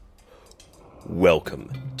Welcome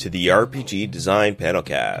to the RPG Design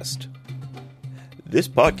Panelcast. This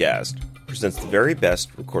podcast presents the very best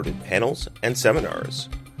recorded panels and seminars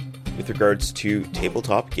with regards to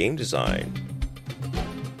tabletop game design.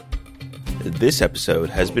 This episode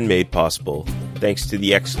has been made possible thanks to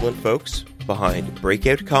the excellent folks behind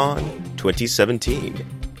Breakout Con 2017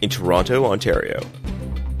 in Toronto, Ontario.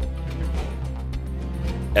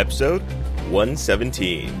 Episode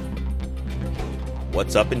 117.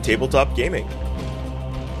 What's up in tabletop gaming?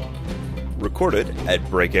 Recorded at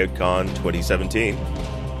Breakout Con 2017.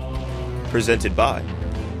 Presented by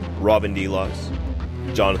Robin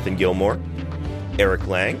DeLaws, Jonathan Gilmore, Eric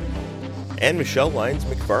Lang, and Michelle Lyons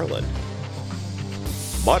McFarland.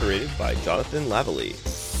 Moderated by Jonathan Lavallee.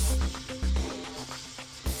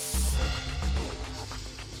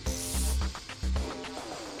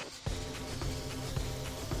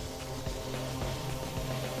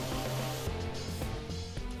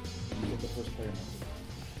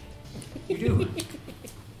 You do.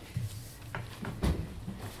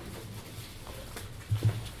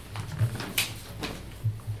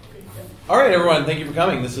 All right, everyone. Thank you for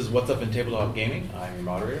coming. This is What's Up in Tabletop Gaming. I'm your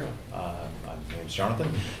moderator. My name's Jonathan.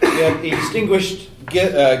 We have a distinguished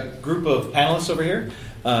group of panelists over here.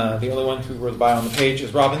 The only one who wrote the bio on the page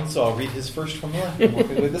is Robin, so I'll read his first from the left and work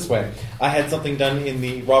my way this way. I had something done in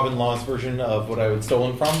the Robin Laws version of what I had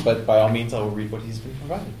stolen from, but by all means, I will read what he's been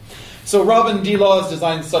provided. So Robin DeLaws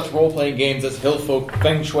designs such role-playing games as Hillfolk,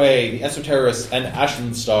 Feng Shui, The Esoterists, and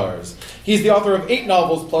Ashen Stars. He's the author of 8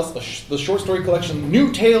 novels plus the short story collection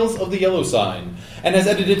New Tales of the Yellow Sign, and has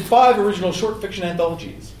edited 5 original short fiction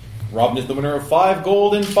anthologies. Robin is the winner of 5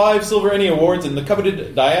 gold and 5 silver Emmy Awards and the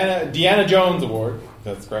coveted Deanna Jones Award.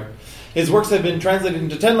 That's correct. His works have been translated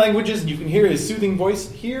into 10 languages, and you can hear his soothing voice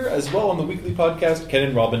here as well on the weekly podcast Ken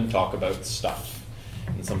and Robin Talk About Stuff.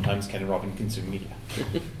 And sometimes Ken and Robin consume media.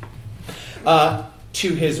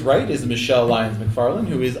 To his right is Michelle Lyons McFarland,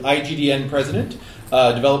 who is IGDN president,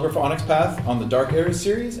 developer for Onyx Path on the Dark Ares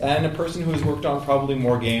series, and a person who has worked on probably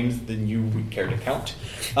more games than you would care to count.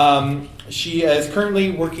 She is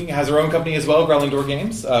currently has her own company as well, Growling Door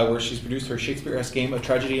Games, where she's produced her Shakespeare-esque game, A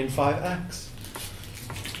Tragedy in 5 Acts.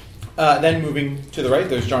 Then moving to the right,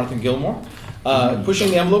 there's Jonathan Gilmore, pushing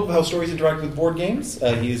the envelope of how stories interact with board games.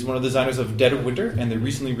 He is one of the designers of Dead of Winter and the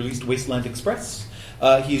recently released Wasteland Express.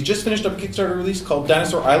 He's just finished up a Kickstarter release called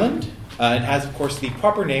Dinosaur Island, and has, of course, the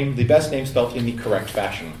proper name, the best name spelled in the correct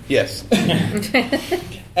fashion. Yes.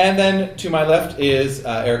 And then to my left is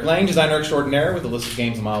Eric Lang, designer extraordinaire with a list of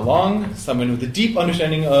games a mile long, someone with a deep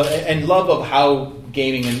understanding and love of how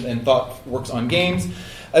gaming and thought works on games,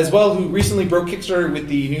 as well, who recently broke Kickstarter with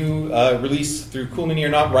the new release through Cool Mini or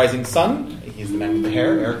Not, Rising Sun. He's the man with the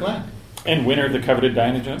hair, Eric Lang. And winner of the coveted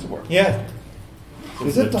Diana Jones Award. Yeah.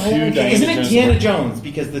 Is it Diana Jones? Isn't it Deanna Jones?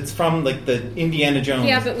 Because it's from like the Indiana Jones.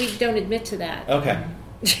 Yeah, but we don't admit to that. Okay.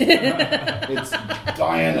 It's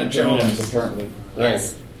Diana Jones, apparently.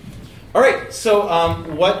 Yes. All right. So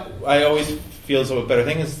what I always feel is a better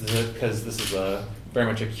thing is because this is very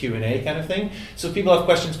much a Q&A kind of thing. So if people have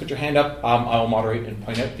questions, put your hand up. I will moderate and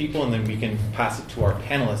point out people, and then we can pass it to our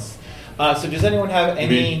panelists. So does anyone have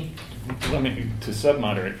any... To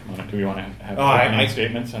sub-moderate for a moment, do we want to have opening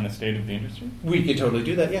statements on the state of the industry? We could totally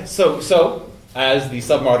do that, yeah. So as the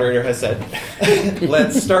sub-moderator has said,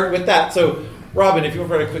 let's start with that. So, Robin, if you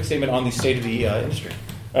want to write a quick statement on the state of the industry.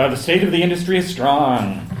 The state of the industry is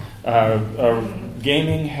strong.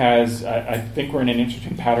 Gaming has, I think we're in an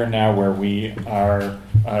interesting pattern now where we are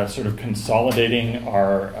sort of consolidating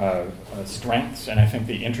our strengths, and I think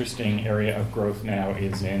the interesting area of growth now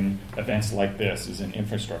is in events like this, is in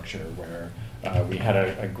infrastructure, where we had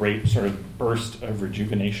a great sort of burst of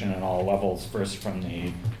rejuvenation on all levels, first from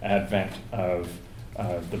the advent of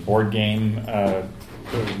the board game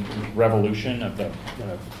revolution, of the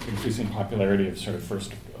increasing popularity of sort of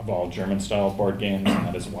first of all German-style board games, and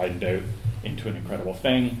that has widened out into an incredible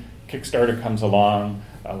thing. Kickstarter comes along,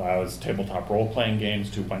 allows tabletop role-playing games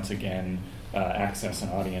to once again access an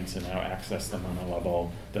audience and now access them on a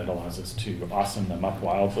level that allows us to awesome them up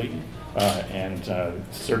wildly and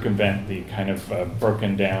circumvent the kind of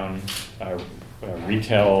broken down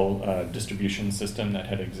retail distribution system that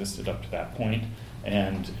had existed up to that point.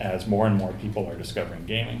 And as more and more people are discovering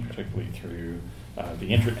gaming, particularly through the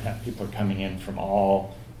internet, people are coming in from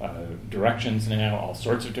all directions now. All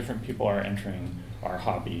sorts of different people are entering our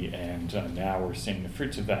hobby, and now we're seeing the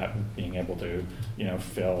fruits of that with being able to,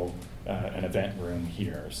 fill an event room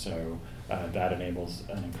here. So that enables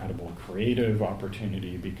an incredible creative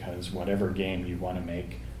opportunity, because whatever game you want to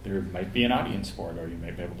make, there might be an audience for it, or you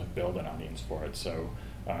might be able to build an audience for it. So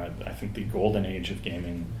I think the golden age of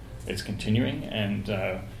gaming is continuing, and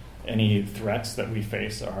any threats that we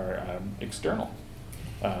face are external.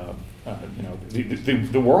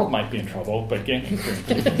 The world might be in trouble, but gaming is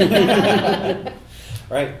pretty.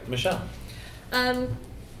 Right, Michelle.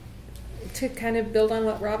 To kind of build on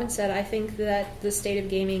what Robin said, I think that the state of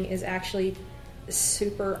gaming is actually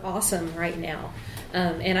super awesome right now.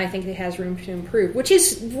 And I think it has room to improve, which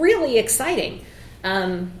is really exciting.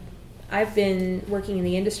 I've been working in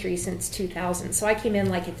the industry since 2000, so I came in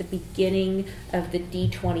like at the beginning of the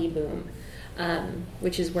D20 boom,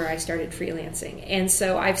 which is where I started freelancing. And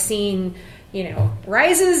so I've seen,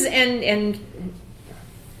 rises and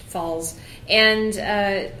falls.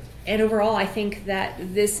 And overall, I think that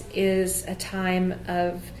this is a time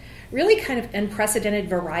of really kind of unprecedented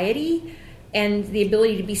variety and the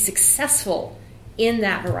ability to be successful in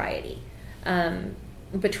that variety.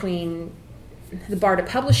 Between the bar to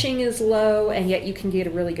publishing is low, and yet you can get a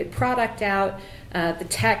really good product out. The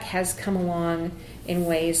tech has come along in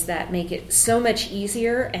ways that make it so much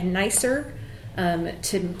easier and nicer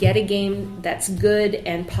to get a game that's good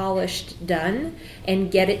and polished done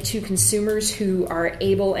and get it to consumers who are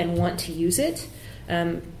able and want to use it.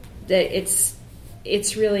 That it's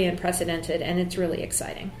really unprecedented, and it's really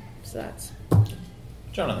exciting. So that's...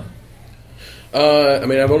 Jonathan.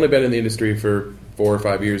 I've only been in the industry for 4 or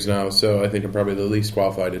 5 years now, so I think I'm probably the least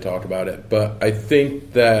qualified to talk about it. But I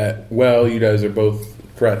think that, you guys are both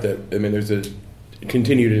correct that, there's a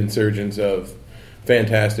continued insurgence of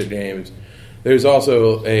fantastic games. There's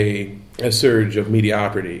also a surge of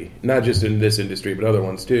mediocrity, not just in this industry, but other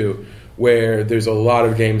ones too, where there's a lot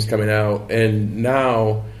of games coming out, and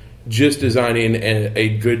now just designing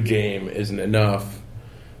a good game isn't enough.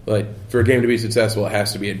 Like, for a game to be successful, it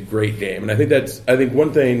has to be a great game. And I think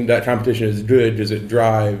one thing that competition is good is it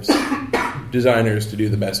drives designers to do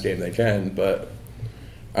the best game they can, but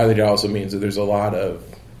I think it also means that there's a lot of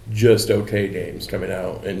just okay games coming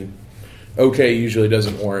out, and okay usually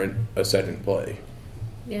doesn't warrant a second play.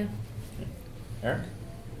 Yeah. Eric?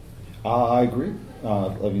 I agree.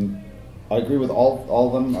 I agree with all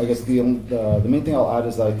of them. I guess the main thing I'll add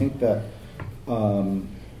is that I think that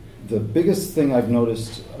the biggest thing I've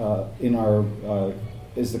noticed in our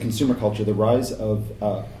is the consumer culture, the rise of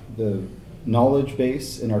the knowledge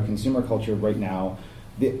base in our consumer culture right now.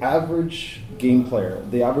 The average game player,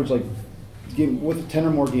 the average game with 10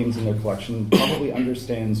 or more games in their collection, probably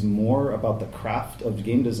understands more about the craft of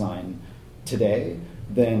game design today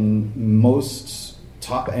than most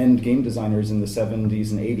top-end game designers in the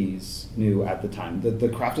 70s and 80s knew at the time. The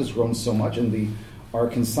craft has grown so much, and our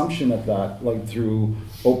consumption of that, through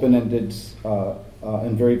open-ended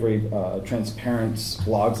and very, very transparent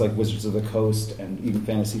blogs like Wizards of the Coast and even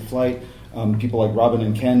Fantasy Flight, people like Robin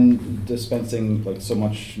and Ken dispensing so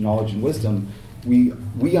much knowledge and wisdom, we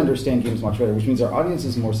understand games much better, which means our audience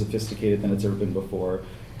is more sophisticated than it's ever been before.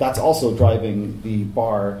 That's also driving the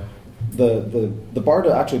bar. The bar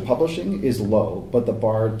to actually publishing is low, but the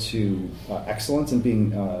bar to excellence and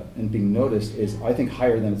being noticed is, I think,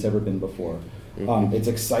 higher than it's ever been before. It's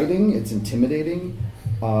exciting, it's intimidating,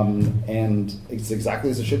 and it's exactly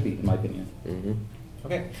as it should be, in my opinion. Mm-hmm.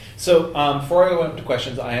 Okay, so before I go into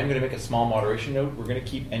questions, I am going to make a small moderation note. We're going to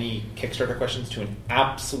keep any Kickstarter questions to an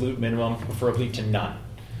absolute minimum, preferably to none.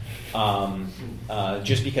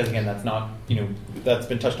 Just because, again, that's not, that's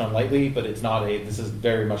been touched on lightly, but this is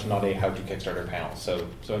very much not a how-to Kickstarter panel. So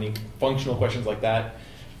any functional questions like that,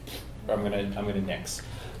 I'm gonna nix.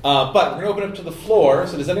 But we're going to open up to the floor.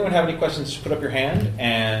 So does anyone have any questions? Just put up your hand,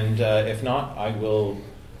 and if not, I will.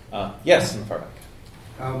 Yes, in the far back.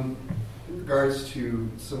 In regards to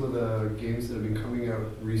some of the games that have been coming out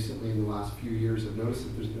recently in the last few years, I've noticed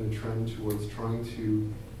that there's been a trend towards trying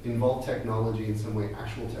to involve technology in some way,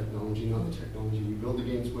 actual technology, not the technology we build the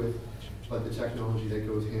games with, but the technology that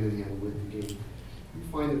goes hand in hand with the game. Do you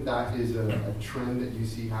find that is a trend that you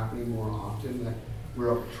see happening more often, that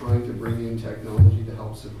we're trying to bring in technology to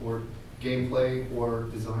help support gameplay or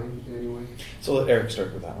design in any way? So let Eric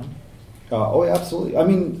start with that one. Yeah, absolutely.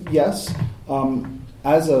 Yes.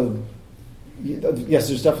 Yes,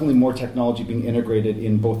 there's definitely more technology being integrated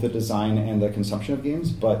in both the design and the consumption of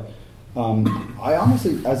games, but I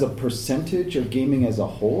honestly, as a percentage of gaming as a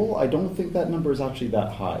whole, I don't think that number is actually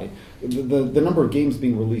that high. The number of games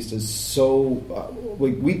being released is so...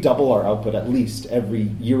 we double our output at least every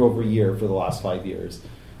year over year for the last 5 years.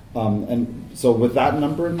 And so with that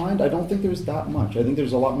number in mind, I don't think there's that much. I think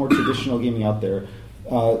there's a lot more traditional gaming out there.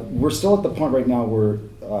 We're still at the point right now where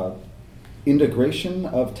integration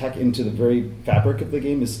of tech into the very fabric of the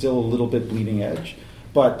game is still a little bit bleeding edge.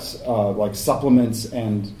 But supplements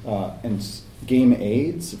and game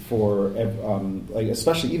aids for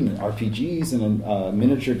especially even in RPGs and in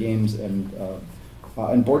miniature games and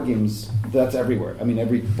and board games, that's everywhere. I mean,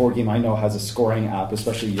 every board game I know has a scoring app,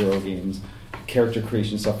 especially Euro games, character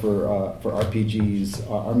creation stuff for RPGs,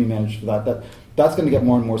 army management for that. That's going to get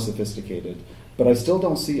more and more sophisticated. But I still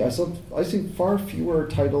don't see. I see far fewer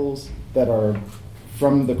titles that are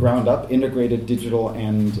from the ground up integrated digital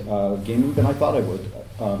and gaming than I thought I would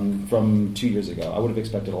from 2 years ago. I would have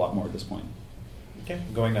expected a lot more at this point. Okay,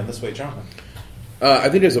 going down this way, Jonathan. I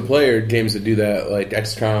think as a player, games that do that, like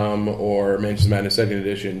XCOM or Manchester Madness 2nd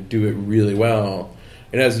Edition, do it really well.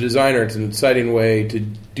 And as a designer, it's an exciting way to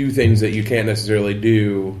do things that you can't necessarily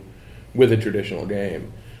do with a traditional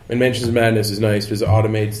game. And Manchester Madness is nice because it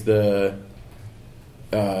automates the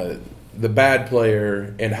bad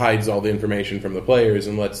player and hides all the information from the players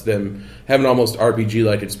and lets them have an almost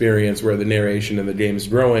RPG-like experience where the narration in the game is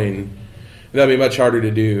growing. That'd be much harder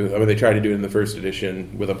to do. I mean, they tried to do it in the first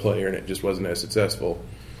edition with a player, and it just wasn't as successful.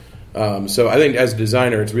 So I think as a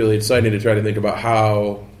designer, it's really exciting to try to think about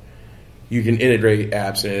how you can integrate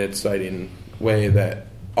apps in an exciting way that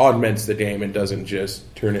augments the game and doesn't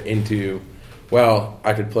just turn it into, well,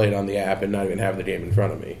 I could play it on the app and not even have the game in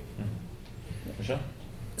front of me. Mm-hmm. Michelle?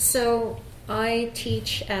 So I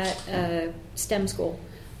teach at a STEM school.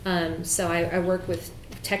 So I work with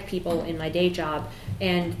tech people in my day job,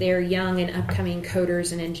 and they're young and upcoming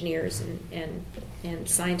coders and engineers and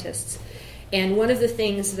scientists. And one of the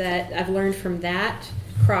things that I've learned from that,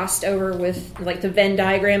 crossed over with like the Venn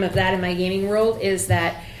diagram of that in my gaming world, is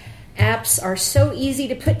that apps are so easy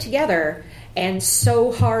to put together and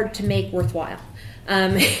so hard to make worthwhile.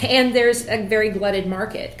 And there's a very glutted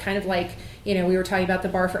market, kind of like, we were talking about the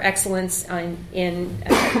bar for excellence in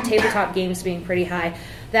tabletop games being pretty high.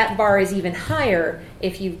 That bar is even higher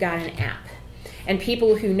if you've got an app. And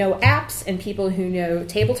people who know apps and people who know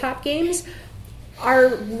tabletop games are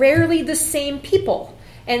rarely the same people.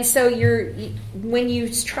 And so when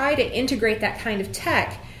you try to integrate that kind of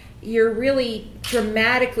tech, you're really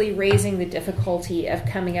dramatically raising the difficulty of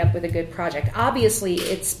coming up with a good project. Obviously,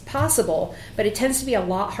 it's possible, but it tends to be a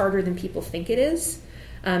lot harder than people think it is,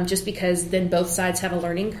 just because then both sides have a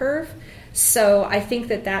learning curve. So I think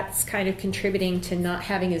that that's kind of contributing to not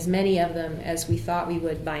having as many of them as we thought we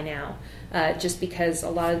would by now, just because a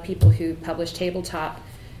lot of the people who publish tabletop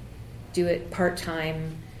do it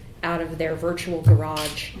part-time out of their virtual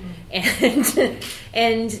garage,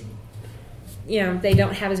 and they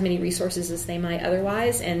don't have as many resources as they might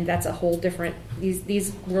otherwise, and that's a whole different,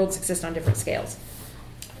 these worlds exist on different scales.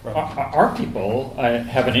 Our people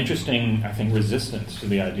have an interesting, I think, resistance to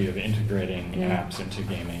the idea of integrating apps into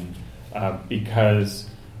gaming, because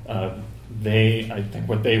I think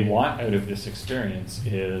what they want out of this experience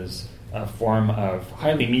is a form of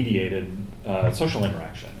highly mediated social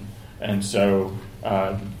interaction. And so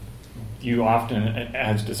you often,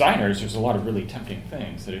 as designers, there's a lot of really tempting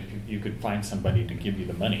things that if you could find somebody to give you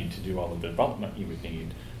the money to do all of the development you would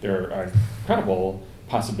need, there are incredible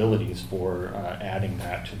possibilities for adding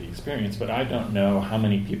that to the experience, but I don't know how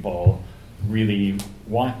many people really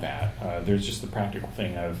want that. There's just the practical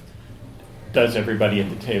thing of, does everybody at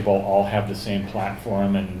the table all have the same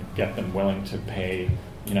platform and get them willing to pay,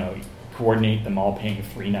 coordinate them all paying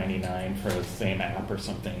 $3.99 for the same app or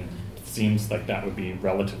something? It seems like that would be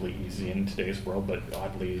relatively easy in today's world, but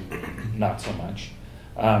oddly not so much.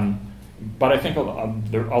 But I think a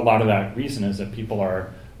lot of that reason is that people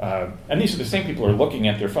are, and these are the same people who are looking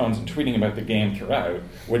at their phones and tweeting about the game throughout,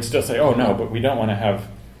 would still say, oh no, but we don't want to have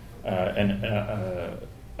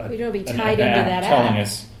we don't be tied into that telling app.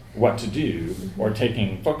 us what to do or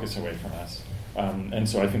taking focus away from us. And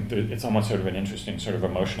so I think that it's almost sort of an interesting sort of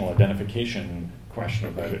emotional identification question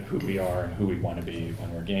about who we are and who we want to be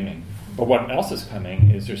when we're gaming. But what else is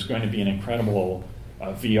coming is there's going to be an incredible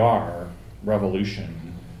VR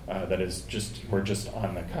revolution that is we're just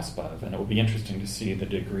on the cusp of, and it will be interesting to see the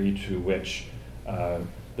degree to which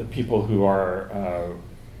the people who are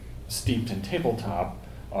steeped in tabletop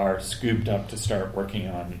are scooped up to start working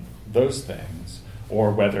on those things,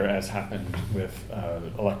 or whether, as happened with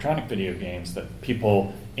electronic video games, that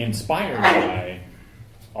people inspired by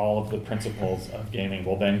all of the principles of gaming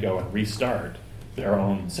will then go and restart their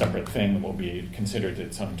own separate thing that will be considered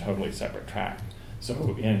its own totally separate track.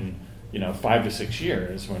 So in 5 to 6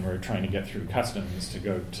 years, when we're trying to get through customs to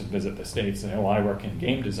go to visit the States and, I work in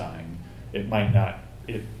game design,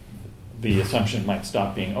 the assumption might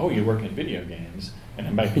stop being, oh, you work in video games, and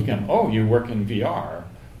it might become, oh, you work in VR.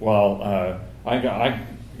 Well, I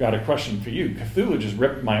got a question for you. Cthulhu just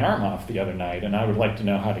ripped my arm off the other night, and I would like to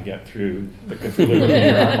know how to get through the Cthulhu ripping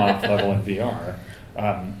your arm off level in VR.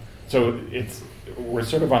 So we're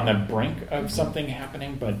sort of on the brink of something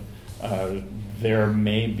happening, but there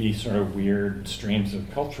may be sort of weird streams of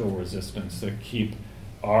cultural resistance that keep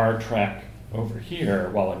our track over here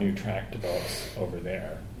while a new track develops over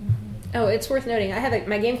there. Oh, it's worth noting. I have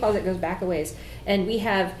my game closet goes back a ways, and we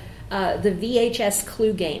have the VHS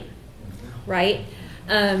Clue game, right?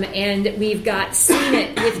 And we've got seen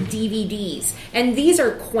it with DVDs, and these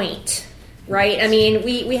are quaint, right? I mean,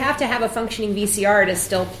 we have to have a functioning VCR to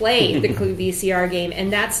still play the Clue VCR game,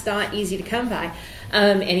 and that's not easy to come by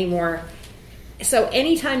anymore. So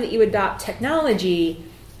anytime that you adopt technology,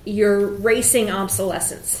 you're racing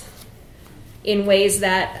obsolescence in ways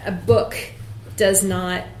that a book does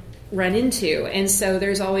not run into. And so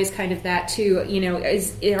there's always kind of that too,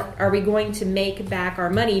 are we going to make back our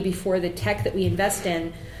money before the tech that we invest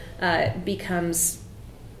in becomes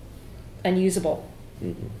unusable?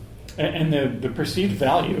 Mm-hmm. And the perceived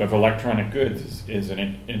value of electronic goods is an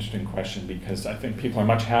interesting question, because I think people are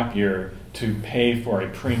much happier to pay for a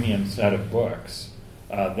premium set of books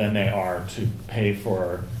than they are to pay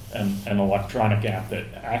for an electronic app that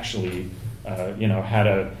actually had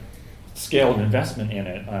a scale of investment in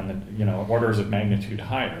it on orders of magnitude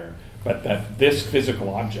higher, but that this physical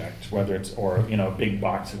object, whether it's a big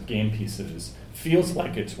box of game pieces, feels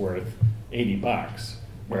like it's worth $80,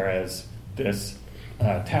 whereas this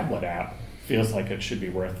tablet app feels like it should be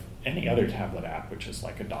worth any other tablet app, which is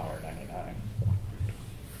like $1.99.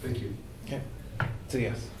 Thank you. Okay. So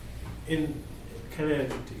yes. In kind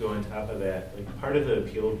of to go on top of that, like part of the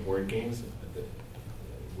appeal of board games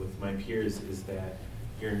with my peers is that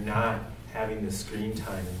you're not having the screen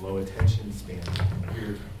time and low attention span.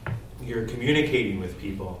 You're communicating with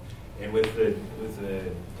people, and with the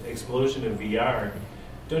explosion of VR,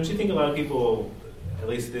 don't you think a lot of people, at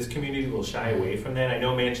least this community, will shy away from that? I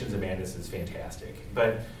know Mansions of Madness is fantastic,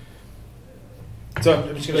 but so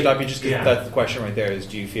I'm just going to stop you just because that's the question right there. Is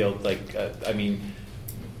do you feel like I'm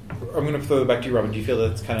going to throw it back to you, Robin. Do you feel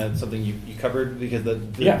that's kind of something you covered because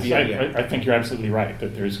yes, I think you're absolutely right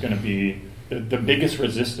that there's going to be the biggest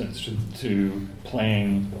resistance to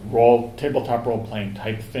playing tabletop role-playing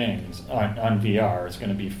type things on VR is going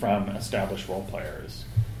to be from established role players,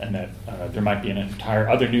 and that there might be an entire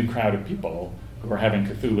other new crowd of people who are having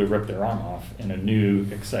Cthulhu rip their arm off in a new,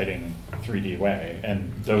 exciting 3D way,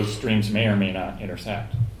 and those streams may or may not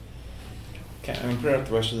intersect. Okay, I'm going to put it out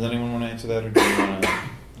the rush. Does anyone want to answer that, or do you want to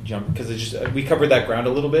jump? Because we covered that ground a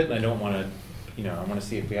little bit, and I don't want to. I want to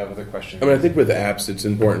see if we have other questions. I mean, I think with apps, it's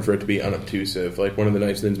important for it to be unobtrusive. Like, one of the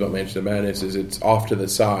nice things about Mansion of Madness is it's off to the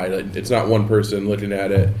side. Like, it's not one person looking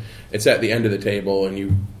at it. It's at the end of the table,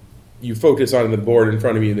 and you focus on the board in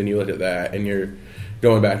front of you, then you look at that, and you're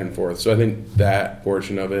going back and forth. So I think that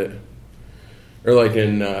portion of it, or like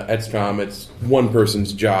in XCOM, it's one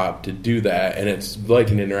person's job to do that, and it's like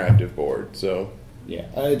an interactive board. So yeah,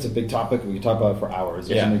 it's a big topic. We can talk about it for hours.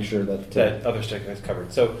 Just to make sure that other stuff is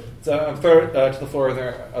covered. So throw it to the floor. Are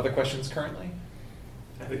there other questions currently?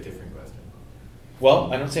 I have a different question.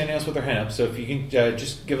 Well, I don't see anyone else with their hand up. So if you can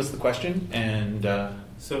just give us the question and.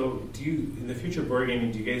 So, do you, in the future board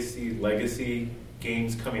gaming, do you guys see legacy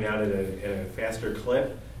games coming out at a faster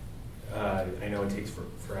clip? I know it takes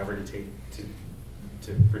forever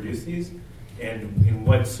to produce these. And in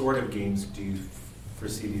what sort of games do you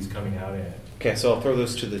foresee these coming out at? Okay, so I'll throw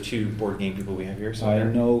those to the two board game people we have here. So I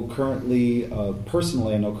know currently,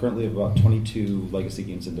 personally, about 22 legacy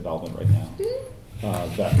games in development right now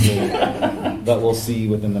that we'll see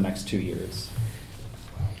within the next 2 years.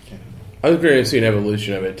 I was going to see an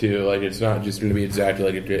evolution of it too. Like, it's not just going to be exactly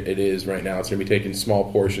like it is right now. It's going to be taking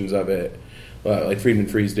small portions of it. Like Friedman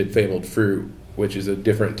Freeze did Fabled Fruit, which is a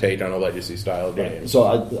different take on a legacy style game. So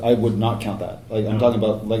I would not count that. Like, I'm talking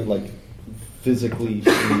about like physically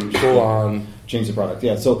full on change the product.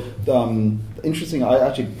 Yeah. So interesting. I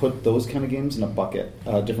actually put those kind of games in a bucket,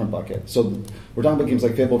 different bucket. So we're talking about games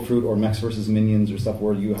like Fabled Fruit or Mechs vs. Minions or stuff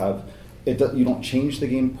where you have. You don't change the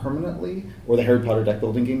game permanently, or the Harry Potter deck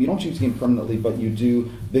building game. You don't change the game permanently, but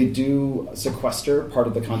they do sequester part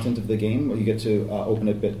of the content of the game, where you get to open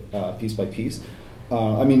it piece by piece.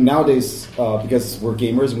 I mean, nowadays, because we're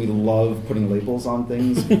gamers and we love putting labels on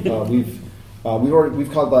things, we've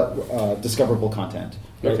called that discoverable content,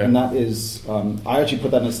 right? Okay. And that is, I actually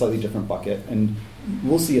put that in a slightly different bucket, and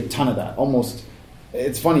we'll see a ton of that. Almost,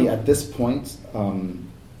 it's funny at this point.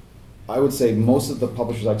 I would say most of the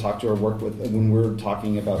publishers I talk to or work with, when we're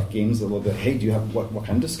talking about games a little bit, hey, do you have what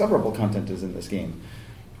kind of discoverable content is in this game?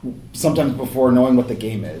 Sometimes before knowing what the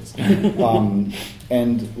game is.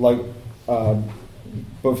 And like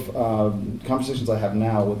both conversations I have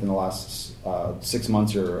now within the last 6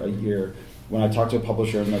 months or a year, when I talk to a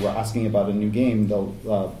publisher and they were asking about a new game,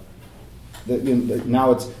 they'll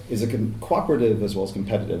now is it cooperative as well as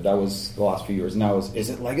competitive? That was the last few years. Now is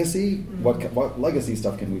it legacy? What legacy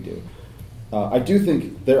stuff can we do? I do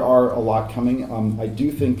think there are a lot coming. I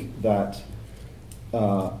do think that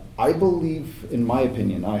I believe, in my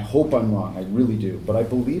opinion, I hope I'm wrong, I really do, but I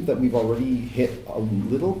believe that we've already hit a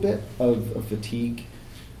little bit of fatigue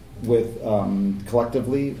with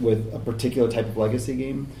collectively with a particular type of legacy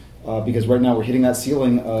game, because right now we're hitting that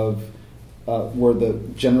ceiling of where the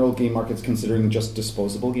general game market's considering just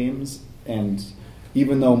disposable games, and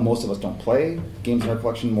even though most of us don't play games in our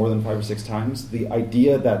collection more than 5 or 6 times, the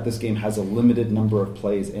idea that this game has a limited number of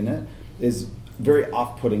plays in it is very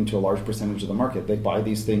off-putting to a large percentage of the market. They buy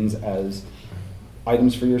these things as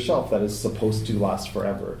items for your shelf that is supposed to last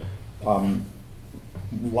forever.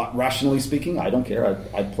 Rationally speaking, I don't care.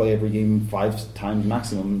 I'd play every game 5 times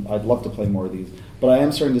maximum. I'd love to play more of these. But I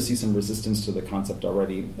am starting to see some resistance to the concept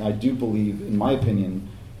already. I do believe, in my opinion,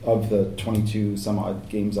 of the 22 some odd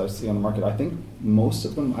games I see on the market, I think most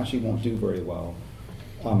of them actually won't do very well.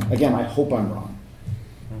 Again, I hope I'm wrong.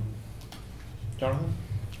 Jonathan?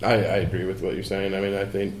 I agree with what you're saying. I mean, I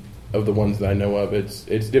think of the ones that I know of,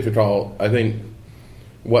 it's difficult. I think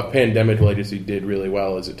what Pandemic Legacy did really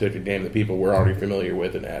well is it took a game that people were already familiar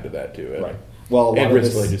with and added that to it. Right. Well, a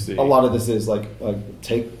a lot of this is like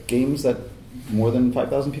take games that more than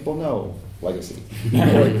 5,000 people know, Legacy.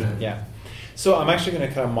 Yeah. So I'm actually going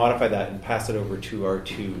to kind of modify that and pass it over to our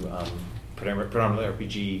 2 predominantly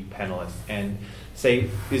RPG panelists and say,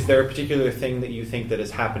 is there a particular thing that you think that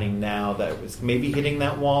is happening now that is maybe hitting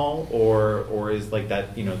that wall, or is like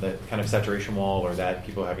that, that kind of saturation wall, or that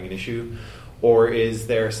people are having an issue? Or is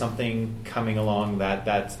there something coming along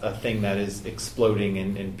that's a thing that is exploding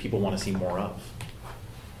and people want to see more of?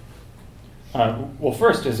 Well,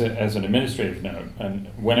 first, as an administrative note, and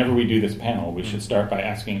whenever we do this panel, we should start by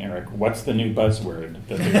asking Eric, what's the new buzzword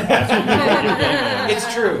that they're asking you what your game is?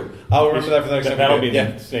 It's true. I'll remember that for the next time. That'll be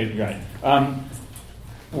the stage, right.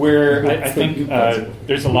 Where I think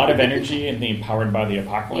there's a lot of energy in the Empowered by the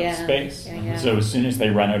Apocalypse space. Yeah. So as soon as they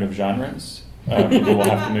run out of genres, people will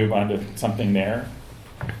have to move on to something there.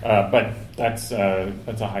 But that's a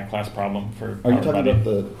high-class problem for Are you talking money. about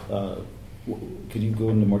the... could you go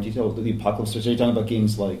into more detail? The Apocalypse. Are you talking about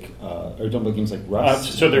games like? Are you talking about games like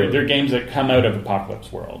Rust? So they're games that come out of Apocalypse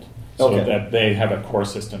World, so Okay. that they have a core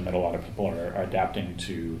system that a lot of people are adapting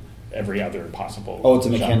to every other possible. Oh, it's a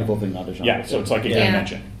genre. mechanical thing, not a genre. Yeah, so it's like a Yeah.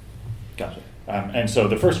 dimension. Gotcha. And so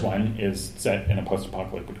the first one is set in a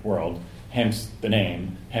post-apocalyptic world, hence the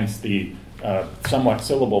name, hence the somewhat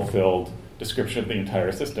syllable-filled description of the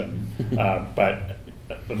entire system. But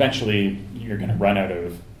eventually, you're going to run out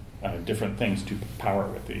of different things to power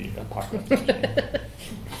with the apocalypse.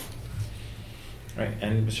 Right,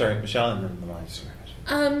 and sorry, Michelle, and then the lines.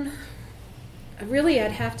 Really,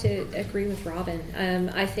 I'd have to agree with Robin.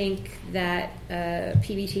 I think that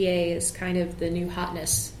PBTA is kind of the new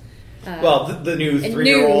hotness. The new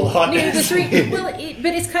 3-year-old hotness.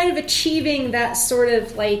 But it's kind of achieving that sort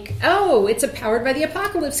of like, it's a Powered by the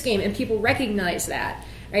Apocalypse game, and people recognize that.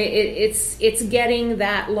 Right? It's getting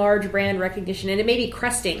that large brand recognition, and it may be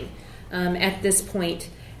cresting at this point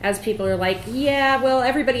as people are like,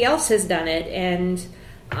 everybody else has done it, and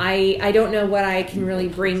I don't know what I can really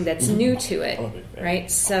bring that's new to it, right?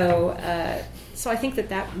 So I think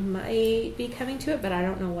that might be coming to it, but I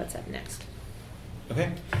don't know what's up next.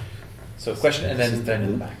 Okay. So question, and then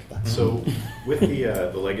in the back. So with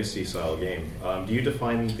the legacy style game, do you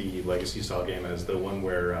define the legacy style game as the one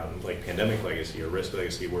where like Pandemic Legacy or Risk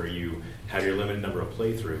Legacy, where you have your limited number of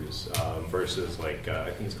playthroughs versus like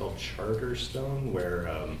I think it's called Charterstone, where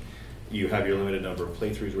you have your limited number of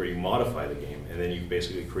playthroughs where you modify the game, and then you've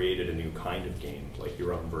basically created a new kind of game, like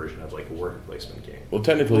your own version of like a worker placement game? Well,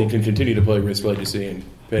 technically, you can continue to play Risk Legacy and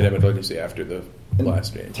Pandemic Legacy after the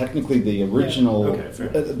last game. Technically, the original, Okay, fair.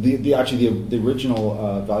 the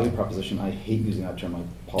original value proposition. I hate using that term. I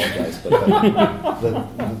apologize,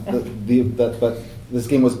 but this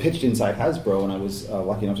game was pitched inside Hasbro, and I was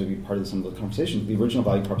lucky enough to be part of some of the conversation. The original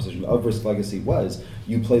value proposition of Risk Legacy was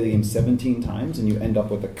you play the game 17 times, and you end up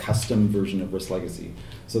with a custom version of Risk Legacy.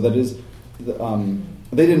 So that is.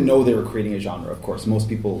 They didn't know they were creating a genre, of course. Most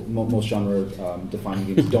people, most genre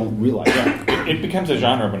defining games don't realize that. It becomes a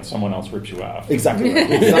genre when someone else rips you off. Exactly.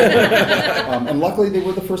 Right. Exactly. And luckily, they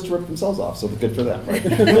were the first to rip themselves off, so good for them. Right?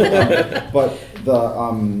 But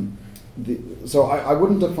so I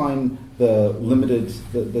wouldn't define the limited,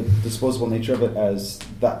 the disposable nature of it as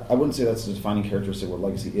that. I wouldn't say that's a defining characteristic of what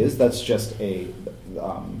Legacy is. That's just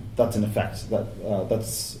that's an effect.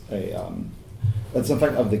 That's an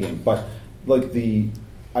effect of the game. But like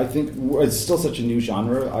I think it's still such a new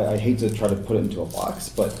genre. I hate to try to put it into a box,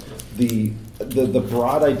 but the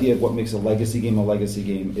broad idea of what makes a legacy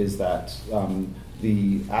game is that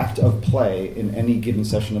the act of play in any given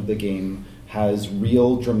session of the game has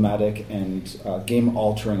real dramatic and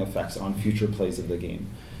game-altering effects on future plays of the game.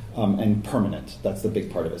 And permanent. That's the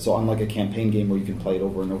big part of it. So unlike a campaign game where you can play it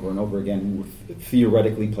over and over and over again,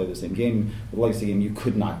 theoretically play the same game, with a legacy game you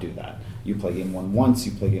could not do that. You play game 1 once,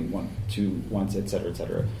 you play game 2 once, etc.,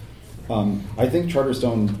 etc. I think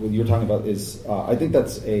Charterstone, what you're talking about, is I think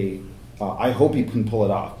that's I hope he can pull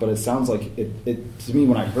it off, but it sounds like it to me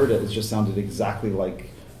when I heard it just sounded exactly like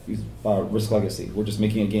Risk Legacy. We're just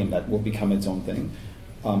making a game that will become its own thing.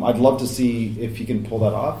 I'd love to see if he can pull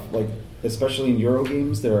that off, like especially in Euro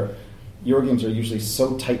games. Euro games are usually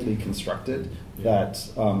so tightly constructed that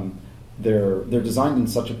they're designed in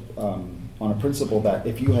such on a principle that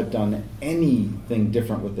if you had done anything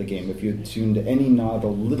different with the game, if you had tuned any knob a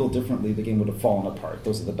little differently, the game would have fallen apart.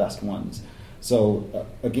 Those are the best ones. So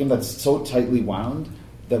a game that's so tightly wound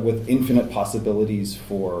that with infinite possibilities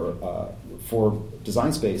for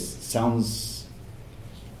design space sounds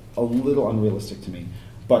a little unrealistic to me.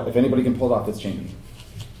 But if anybody can pull it off, it's Jamie.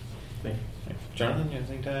 Jonathan, you have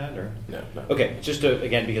anything to add? Or? No. Okay, just to,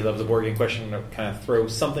 again, because of the board game question, I'm going to kind of throw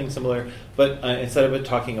something similar, but instead of it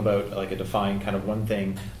talking about like a defined kind of one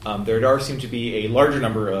thing, there does seem to be a larger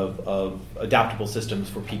number of adaptable systems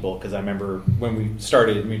for people, because I remember when we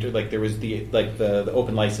started, there was the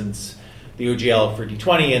open license, the OGL for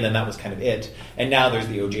D20, and then that was kind of it. And now there's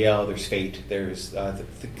the OGL, there's Fate, there's I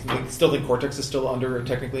still think Cortex is still under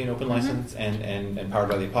technically an open license, and Powered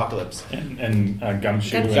by the Apocalypse. And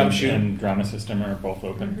Gumshoe and Drama System are both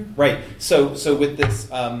open. Right. So with this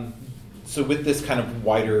kind of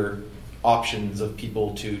wider options of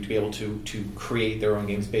people to be able to create their own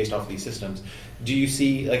games based off of these systems, do you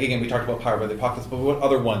see, like, again, we talked about Powered by the Apocalypse, but what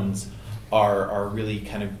other ones are really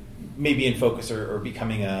kind of maybe in focus or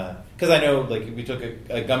becoming because I know, like, if we took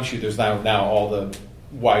a Gumshoe, there's now all the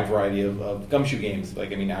wide variety of Gumshoe games,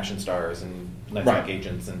 like, I mean, Ashen Stars and Network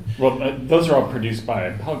Agents. And those are all produced by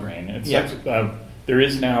Pelgrane. There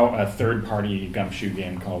is now a third-party Gumshoe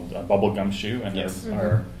game called Bubble Gumshoe, and there's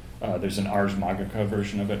an Ars Magica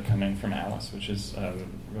version of it coming from Alice, which is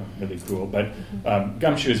really cool. But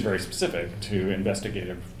Gumshoe is very specific to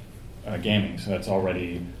investigative gaming, so that's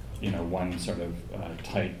already one sort of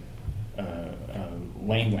tight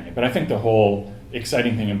laneway. But I think the whole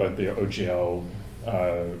exciting thing about the OGL,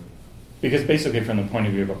 because basically from the point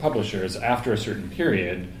of view of a publisher, is after a certain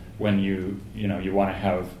period when you want to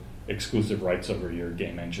have exclusive rights over your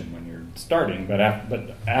game engine when you're starting, but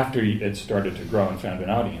after it started to grow and found an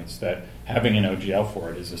audience, that having an OGL for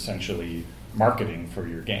it is essentially marketing for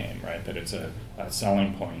your game, right? That it's a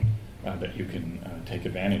selling point that you can take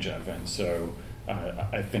advantage of. And so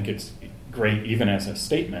I think it's great, even as a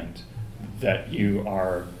statement, that you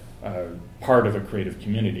are part of a creative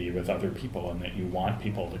community with other people, and that you want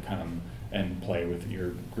people to come and play with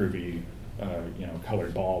your groovy,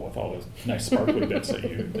 colored ball with all those nice sparkly bits that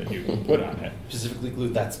you put on it. Specifically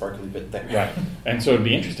glued that sparkly bit there. Right, and so it'd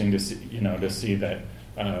be interesting to see that.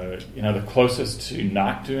 The closest to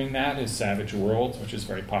not doing that is Savage Worlds, which is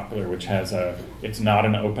very popular, which has it's not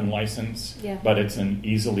an open license, but it's an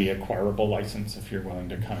easily acquirable license if you're willing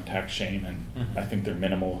to contact Shane, and I think there are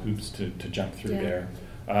minimal hoops to jump through there.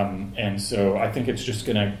 And so I think it's just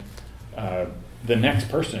going to, the next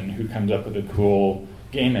person who comes up with a cool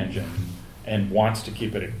game engine and wants to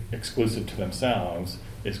keep it exclusive to themselves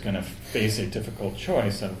is going to face a difficult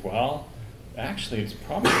choice of, well, actually it's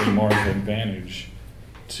probably more of an advantage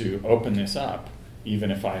to open this up, even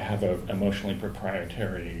if I have an emotionally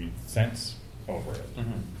proprietary sense over it.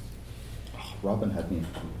 Oh, Robin had me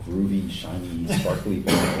groovy, shiny, sparkly.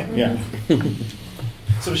 Yeah.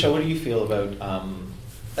 So, Michelle, what do you feel about?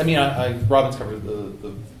 Robin's covered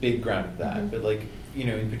the big ground of that, but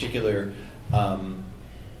in particular,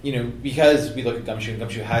 because we look at Gumshoe, and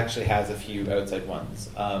Gumshoe actually has a few outside ones.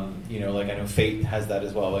 I know Fate has that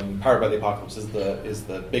as well. And Powered by the Apocalypse is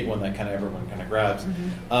the big one that kind of everyone kind of grabs.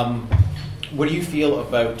 What do you feel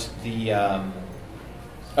about the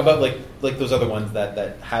about those other ones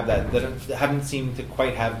that have that haven't seemed to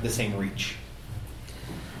quite have the same reach?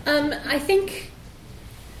 I think.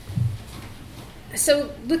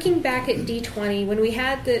 So looking back at D20, when we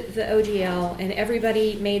had the OGL and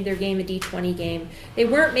everybody made their game a D20 game, they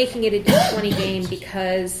weren't making it a D20 game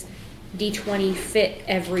because D20 fit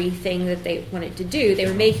everything that they wanted to do. They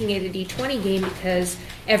were making it a D20 game because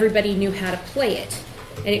everybody knew how to play it,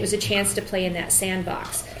 and it was a chance to play in that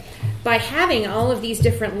sandbox. By having all of these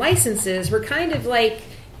different licenses, we're kind of like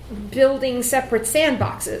building separate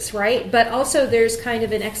sandboxes, right? But also there's kind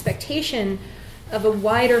of an expectation of a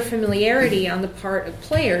wider familiarity on the part of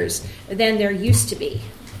players than there used to be,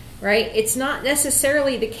 right? It's not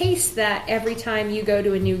necessarily the case that every time you go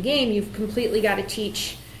to a new game, you've completely got to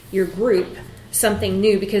teach your group something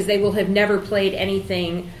new because they will have never played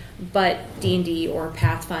anything but D&D or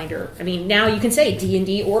Pathfinder. I mean, now you can say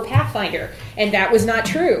D&D or Pathfinder, and that was not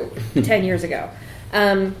true 10 years ago.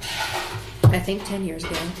 I think 10 years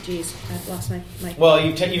ago. Jeez, I've lost my Well,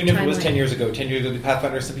 even if it was timeline. 10 years ago, 10 years ago, the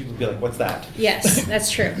Pathfinder, some people would be like, what's that? Yes,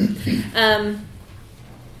 that's true.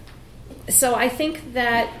 So I think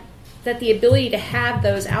that the ability to have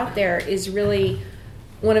those out there is really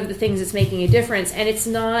one of the things that's making a difference, and it's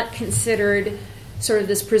not considered sort of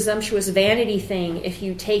this presumptuous vanity thing if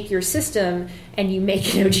you take your system and you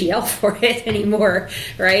make an OGL for it anymore,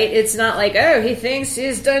 right? It's not like, oh, he thinks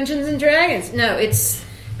his Dungeons and Dragons. No, it's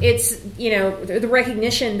the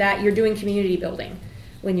recognition that you're doing community building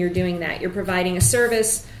when you're doing that. You're providing a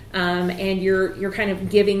service, and you're kind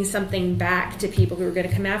of giving something back to people who are going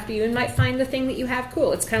to come after you and might find the thing that you have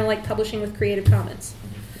cool. It's kind of like publishing with Creative Commons,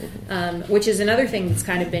 which is another thing that's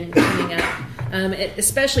kind of been coming up,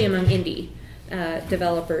 especially among indie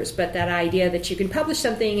developers. But that idea that you can publish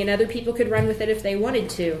something and other people could run with it if they wanted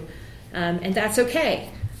to, and that's okay.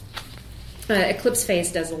 Eclipse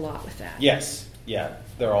Phase does a lot with that. Yes, yeah,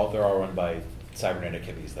 they're all run by cybernetic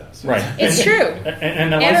hippies, though. So. Right. It's true.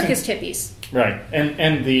 And the Anarchist hippies. Right.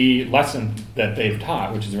 And the lesson that they've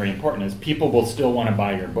taught, which is very important, is people will still want to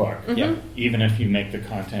buy your book, Yeah. even if you make the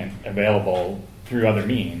content available through other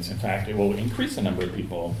means. In fact, it will increase the number of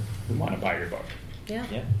people who want to buy your book. Yeah.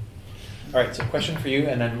 Yeah. All right, so question for you,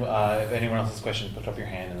 and then if anyone else has questions, put up your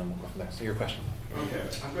hand, and then we'll go from there. So your question. Okay,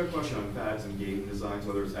 I've got a question on fads and game designs,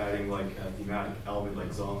 whether it's adding like a thematic element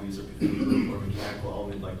like zombies or Cthulhu, or a mechanical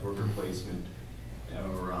element like worker placement,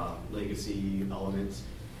 or legacy elements.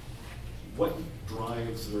 What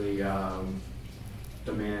drives the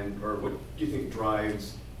demand, or what do you think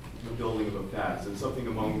drives the building of a fad? Is it something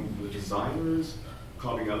among the designers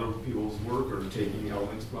copying other people's work or taking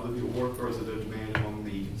elements from other people's work, or is it a demand among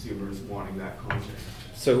the consumers wanting that content?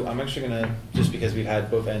 So I'm actually going to, just because we've had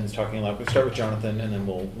both ends talking a lot, we'll start with Jonathan, and then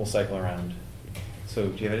we'll cycle around. So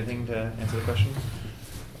do you have anything to answer the question?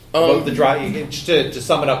 About the drive, just to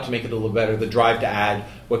sum it up to make it a little better, the drive to add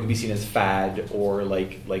what could be seen as fad or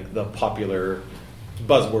like the popular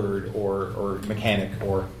buzzword or mechanic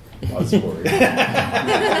or buzzword.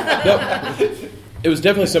 It was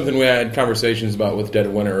definitely something we had conversations about with Dead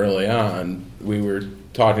of Winter early on. We were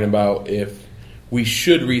talking about if we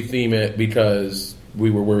should retheme it because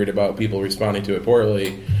we were worried about people responding to it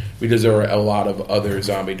poorly, because there were a lot of other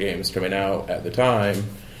zombie games coming out at the time.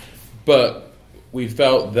 But we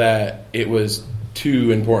felt that it was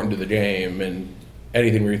too important to the game, and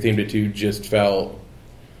anything we rethemed it to just felt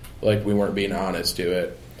like we weren't being honest to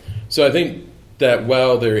it. So I think that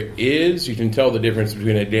while there is, you can tell the difference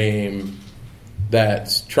between a game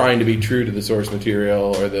that's trying to be true to the source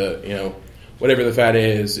material or the, whatever the fad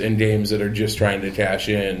is, and games that are just trying to cash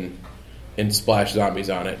in and splash zombies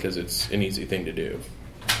on it because it's an easy thing to do.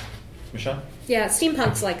 Michelle? Yeah,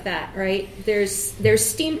 steampunk's like that, right? There's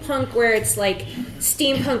steampunk where it's like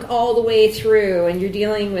steampunk all the way through, and you're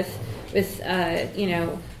dealing with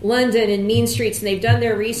London and mean streets, and they've done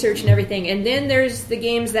their research and everything. And then there's the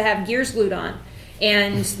games that have gears glued on,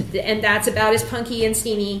 and that's about as punky and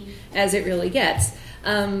steamy as it really gets.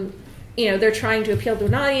 They're trying to appeal to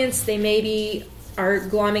an audience. They maybe are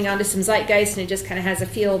glomming onto some zeitgeist, and it just kind of has a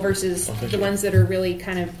feel versus the ones that are really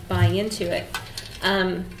kind of buying into it.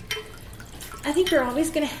 I think you're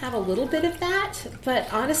always going to have a little bit of that,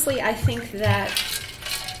 but honestly, I think that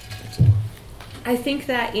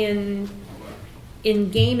in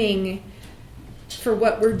gaming, for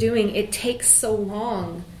what we're doing, it takes so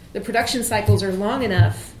long. The production cycles are long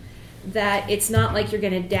enough that it's not like you're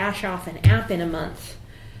going to dash off an app in a month.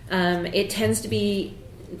 It tends to be,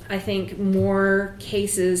 I think, more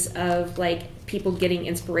cases of like people getting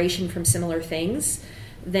inspiration from similar things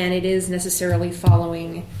than it is necessarily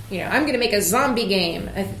following, I'm going to make a zombie game.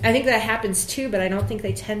 I think that happens too, but I don't think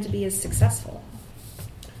they tend to be as successful.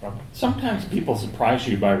 Sometimes people surprise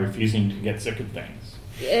you by refusing to get sick of things.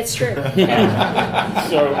 It's true.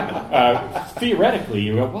 Theoretically,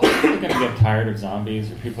 you go, well, people are going to get tired of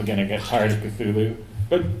zombies, or people are going to get tired of Cthulhu,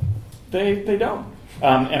 but they don't.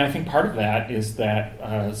 And I think part of that is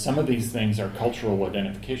that some of these things are cultural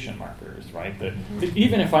identification markers, right? That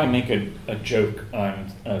even if I make a joke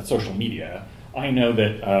on social media, I know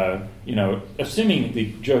that, assuming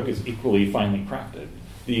the joke is equally finely crafted,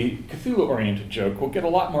 the Cthulhu-oriented joke will get a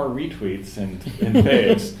lot more retweets and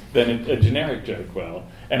faves than a generic joke will.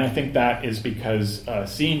 And I think that is because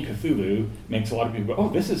seeing Cthulhu makes a lot of people go, oh,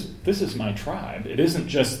 this is my tribe. It isn't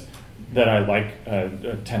just that I like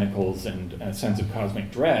tentacles and a sense of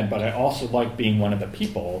cosmic dread, but I also like being one of the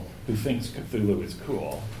people who thinks Cthulhu is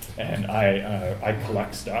cool. And I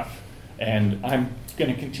collect stuff, and I'm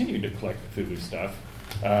going to continue to collect Cthulhu stuff.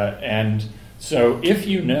 And so if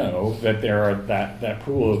you know that there are that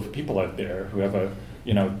pool of people out there who have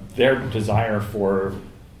their desire for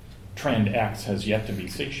trend X has yet to be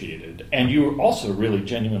satiated, and you also really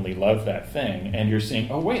genuinely love that thing, and you're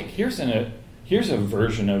saying, oh wait, here's a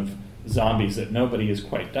version of zombies that nobody has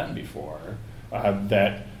quite done before,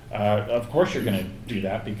 of course you're going to do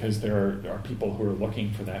that because there are people who are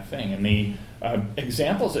looking for that thing. And the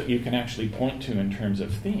examples that you can actually point to in terms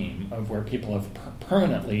of theme of where people have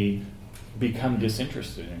permanently become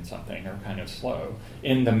disinterested in something are kind of slow.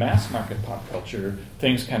 In the mass market pop culture,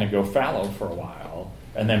 things kind of go fallow for a while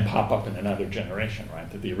and then pop up in another generation, right?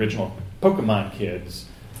 That the original Pokemon kids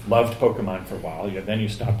loved Pokemon for a while, then you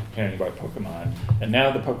stopped caring about Pokemon, and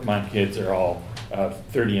now the Pokemon kids are all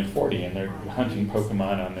 30 and 40, and they're hunting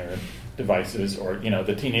Pokemon on their devices, or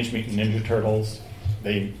the Teenage Mutant Ninja Turtles,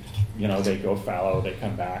 they go fallow, they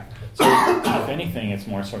come back. So if anything, it's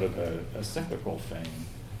more sort of a cyclical thing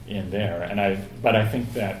in there. But I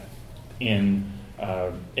think that in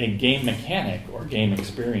a game mechanic or game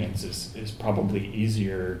experience is probably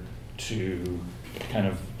easier to kind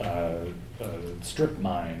of strip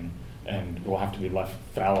mine, and will have to be left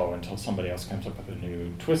fallow until somebody else comes up with a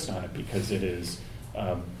new twist on it, because it is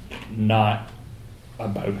not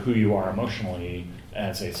about who you are emotionally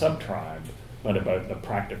as a sub-tribe, but about the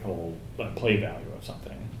practical play value of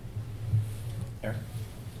something. Eric?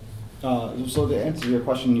 So to answer your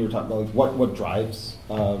question, you were talking about what drives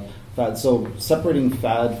fad. So separating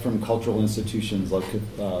fad from cultural institutions like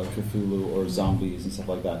Cthulhu or zombies and stuff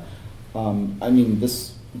like that.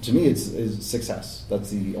 This to me is success. That's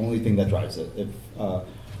the only thing that drives it. If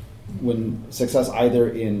when success either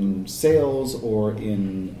in sales or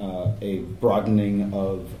in a broadening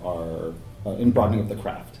of broadening of the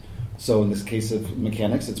craft. So in this case of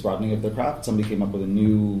mechanics, it's broadening of the craft. Somebody came up with a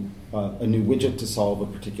new widget to solve a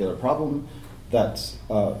particular problem. That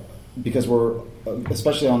because we're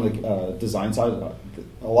especially on the design side,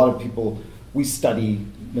 a lot of people, we study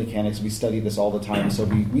mechanics, we study this all the time, so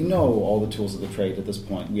we know all the tools of the trade at this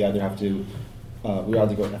point. We either have to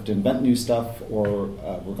have to invent new stuff, or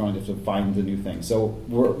we're going to have to find the new thing. So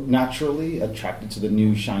we're naturally attracted to the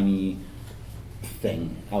new shiny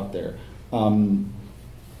thing out there.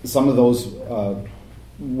 Some of those,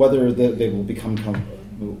 whether they will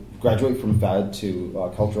graduate from fad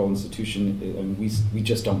to cultural institution, we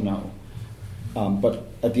just don't know. But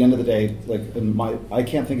at the end of the day, I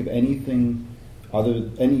can't think of anything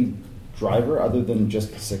any driver other than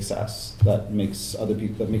just success that makes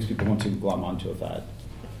people want to glom onto a fad.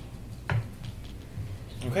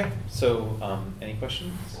 Okay, so any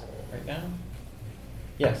questions right now?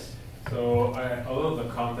 Yes. So a lot of the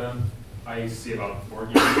content I see about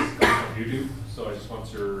board games comes from YouTube. So I just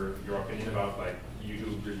want your opinion about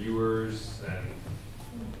YouTube reviewers and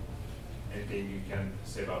anything you can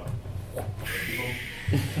say about people.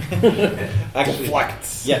 Actually,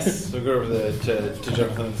 Deflects. Yes. So we'll go over to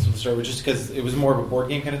Jonathan from the start, which is because it was more of a board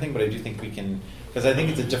game kind of thing, but I do think we can, because I think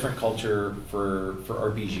it's a different culture for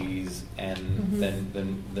RPGs and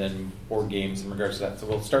than board games in regards to that. So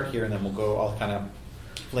we'll start here, and then we'll go. I'll kind of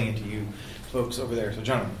fling it to you folks over there. So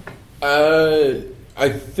Jonathan. I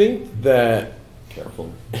think that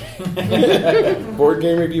board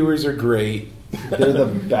game reviewers are great. They're the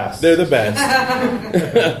best. They're the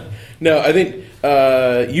best. No, I think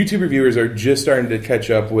YouTube reviewers are just starting to catch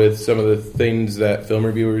up with some of the things that film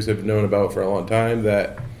reviewers have known about for a long time,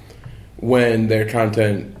 that when their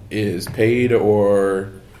content is paid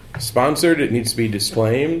or sponsored, it needs to be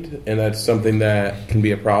disclaimed, and that's something that can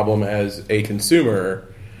be a problem as a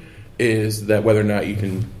consumer, is that whether or not you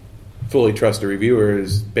can fully trust a reviewer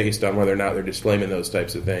is based on whether or not they're disclaiming those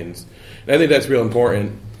types of things. And I think that's real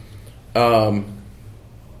important. I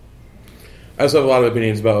also have a lot of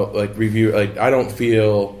opinions about review. I don't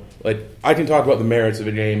feel I can talk about the merits of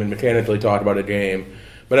a game and mechanically talk about a game,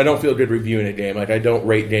 but I don't feel good reviewing a game. I don't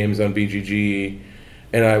rate games on BGG,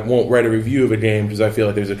 and I won't write a review of a game because I feel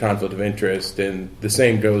like there's a conflict of interest. And the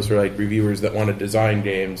same goes for reviewers that want to design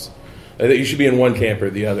games. I think you should be in one camp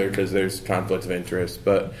or the other because there's conflict of interest.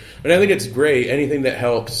 But I think it's great. Anything that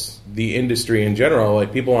helps the industry in general,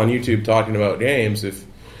 people on YouTube talking about games. If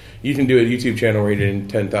you can do a YouTube channel where you're getting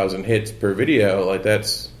 10,000 hits per video,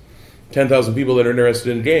 that's 10,000 people that are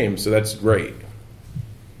interested in games. So that's great.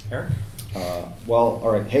 Eric? Well,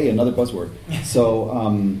 all right. Hey, another buzzword. So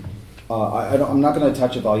I'm not going to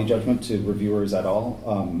attach a value judgment to reviewers at all.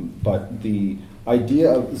 But the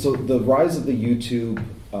idea of the rise of the YouTube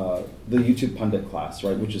the YouTube pundit class,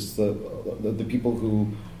 right? Which is the people who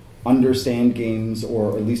understand games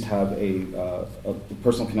or at least have a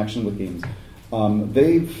personal connection with games.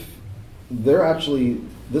 They're actually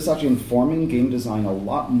informing game design a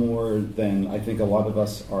lot more than I think a lot of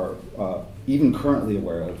us are even currently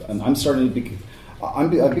aware of. And I'm starting to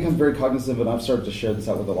I've become very cognizant, and I've started to share this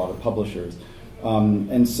out with a lot of publishers.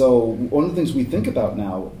 And so one of the things we think about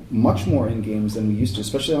now, much more in games than we used to,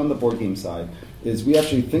 especially on the board game side, is we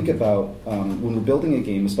actually think about when we're building a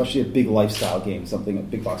game, especially a big lifestyle game, something a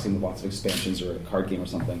big box game with lots of expansions or a card game or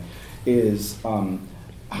something, is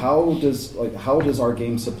how does our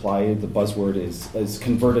game supply, the buzzword is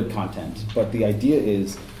converted content, but the idea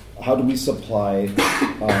is how do we supply,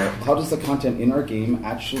 how does the content in our game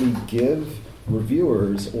actually give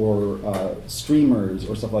reviewers or streamers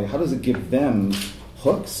or stuff like that, how does it give them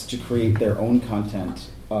hooks to create their own content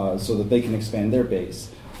so that they can expand their base?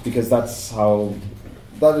 Because that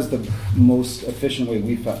is the most efficient way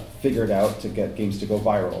we've figured out to get games to go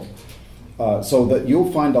viral. So that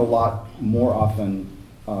you'll find a lot more often.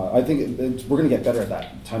 I think we're going to get better at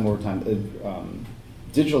that time over time.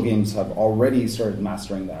 Digital games have already started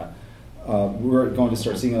mastering that. We're going to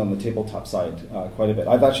start seeing it on the tabletop side quite a bit.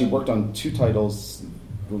 I've actually worked on 2 titles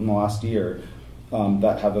in the last year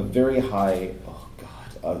that have a very high,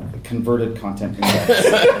 converted content index.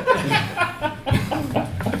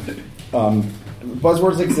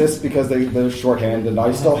 Buzzwords exist because they're shorthand, and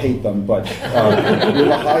I still hate them, but we have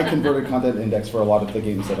a high converted content index for a lot of the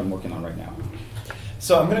games that I'm working on right now.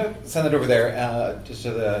 So I'm going to send it over there just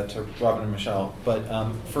to Robin and Michelle. But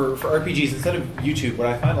for RPGs, instead of YouTube, what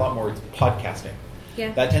I find a lot more is podcasting.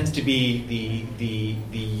 Yeah. That tends to be the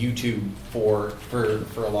YouTube for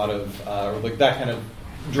a lot of like that kind of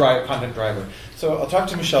content driver. So I'll talk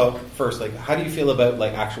to Michelle first. Like, how do you feel about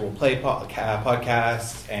like actual play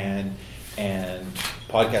podcasts and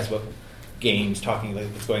podcasts about games, talking like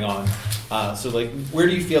what's going on? So like, where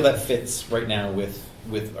do you feel that fits right now with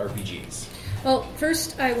RPGs? Well,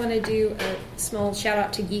 first I want to do a small shout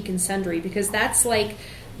out to Geek and Sundry, because that's like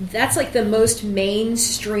the most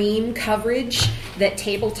mainstream coverage that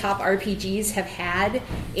tabletop RPGs have had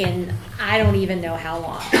in I don't even know how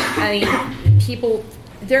long. I mean,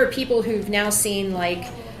 there are people who've now seen like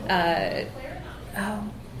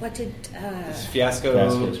Fiasco,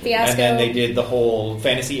 and then they did the whole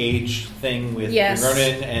Fantasy Age thing with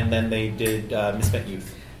Ronan, and then they did Misspent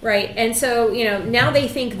Youth. Right, and so now they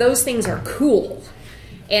think those things are cool,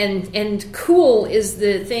 and cool is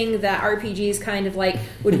the thing that RPGs kind of like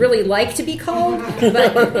would really like to be called,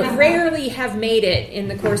 but rarely have made it in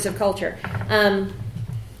the course of culture.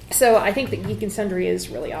 So I think that Geek and Sundry is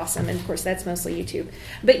really awesome, and of course that's mostly YouTube.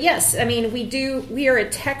 But yes, I mean we are a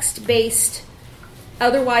text-based,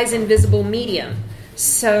 otherwise invisible medium,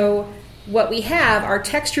 so what we have are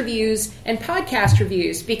text reviews and podcast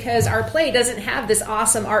reviews, because our play doesn't have this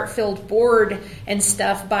awesome art-filled board and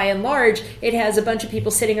stuff by and large. It has a bunch of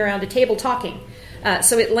people sitting around a table talking.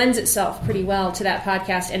 So it lends itself pretty well to that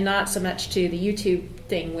podcast and not so much to the YouTube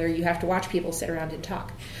thing where you have to watch people sit around and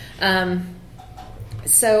talk.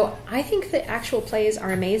 So I think that actual plays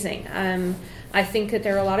are amazing. I think that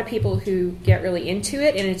there are a lot of people who get really into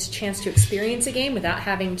it, and it's a chance to experience a game without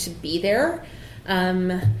having to be there.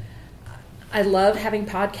 I love having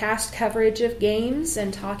podcast coverage of games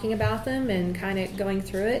and talking about them and kind of going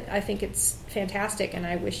through it. I think it's fantastic, and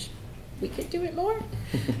I wish we could do it more.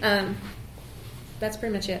 That's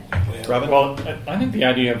pretty much it. Robin? Well, I think the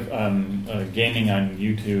idea of gaming on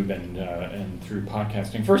YouTube and through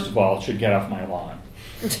podcasting, first of all, should get off my lawn.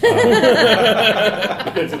 Because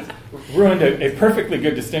it's ruined a perfectly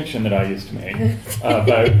good distinction that I used to make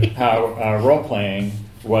about how role-playing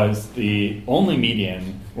was the only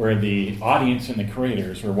medium where the audience and the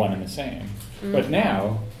creators were one and the same. But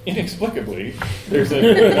now, inexplicably, there's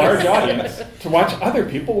a large audience to watch other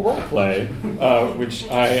people roleplay, which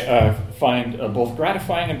I find both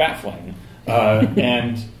gratifying and baffling.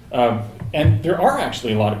 And there are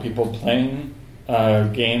actually a lot of people playing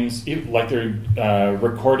games, like they're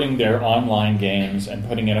recording their online games and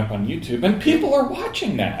putting it up on YouTube, and people are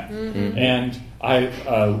watching that. Mm-hmm. And I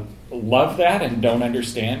love that and don't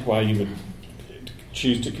understand why you would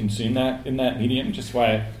choose to consume that in that medium. Just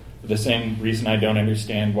why, the same reason I don't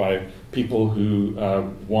understand why people who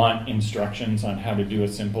want instructions on how to do a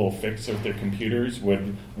simple fix of their computers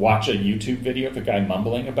would watch a YouTube video of a guy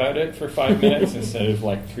mumbling about it for 5 minutes instead of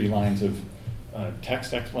like 3 lines of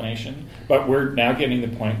text explanation. But we're now getting to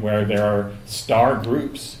the point where there are star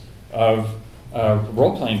groups of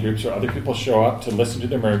role-playing groups where other people show up to listen to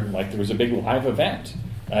them, or like there was a big live event.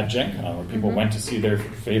 at Gen Con, where people went to see their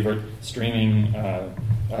favorite streaming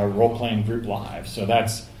role-playing group live. So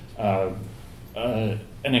that's an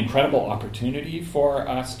incredible opportunity for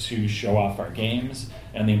us to show off our games.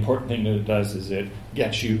 And the important thing that it does is it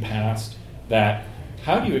gets you past that.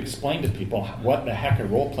 How do you explain to people what the heck a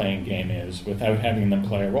role-playing game is without having them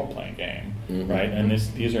play a role-playing game, right? And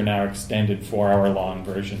these are now extended 4-hour-long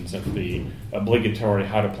versions of the obligatory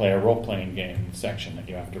how to play a role-playing game section that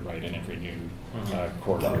you have to write in every new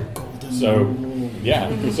core group. So,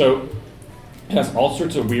 so it has all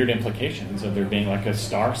sorts of weird implications of there being like a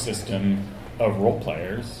star system of role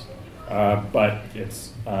players, but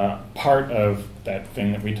it's part of that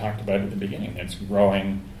thing that we talked about at the beginning. It's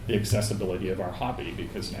growing the accessibility of our hobby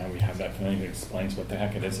because now we have that thing that explains what the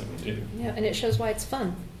heck it is that we do. Yeah, and it shows why it's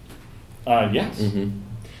fun. Yes.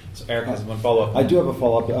 So Eric has one follow-up. I do have a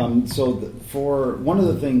follow-up. For one of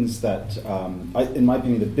the things that, in my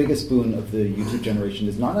opinion, the biggest boon of the YouTube generation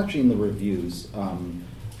is not actually in the reviews.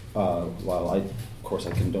 While of course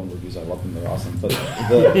I condone reviews, I love them, they're awesome. But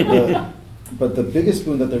but the biggest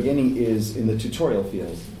boon that they're getting is in the tutorial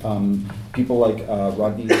field. People like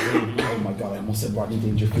Rodney. Oh my God! I almost said Rodney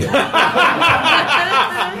Dangerfield.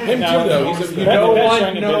 Him too, though.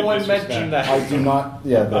 No one mentioned that. I do not.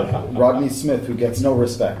 Yeah, Rodney Smith, who gets no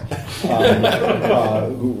respect,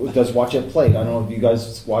 who does Watch It Played. I don't know if you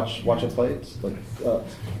guys watch It Played. It's like,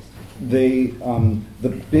 the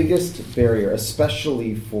biggest barrier,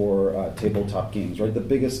 especially for tabletop games, right? The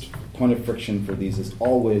biggest point of friction for these is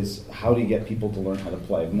always how do you get people to learn how to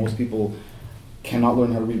play. Most people cannot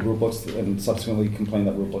learn how to read rulebooks and subsequently complain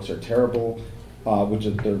that rulebooks are terrible, which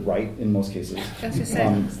they're right in most cases.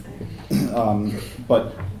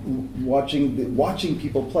 But watching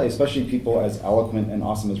people play, especially people as eloquent and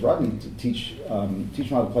awesome as Rodney, to teach them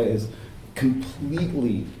how to play is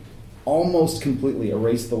almost completely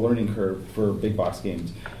erase the learning curve for big box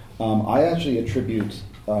games. I actually attribute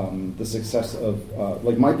the success of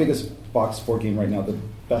my biggest box sport game right now. The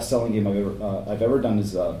best-selling game I've ever done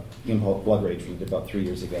is a game called Blood Rage, we did about 3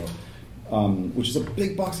 years ago, which is a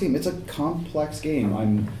big box game. It's a complex game.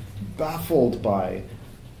 I'm baffled by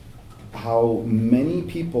how many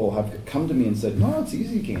people have come to me and said, "No, it's an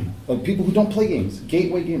easy game." Like people who don't play games,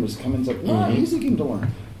 gateway gamers come and say, "No, easy game to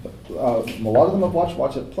learn." A lot of them have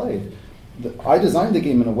Watch It Played. I designed the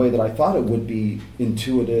game in a way that I thought it would be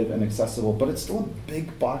intuitive and accessible, but it's still a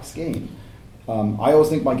big box game. I always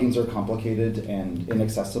think my games are complicated and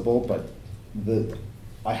inaccessible, but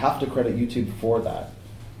I have to credit YouTube for that.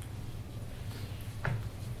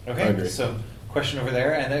 Okay, so question over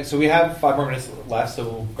there, and then, so we have 5 more minutes left, so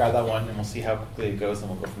we'll grab that one and we'll see how quickly it goes, and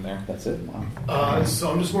we'll go from there. That's it. Wow. So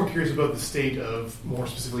I'm just more curious about the state of more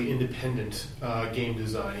specifically independent game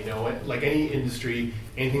design. You know, like any industry,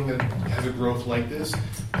 anything that has a growth like this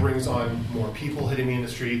brings on more people hitting the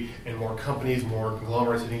industry and more companies, more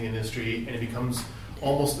conglomerates hitting the industry, and it becomes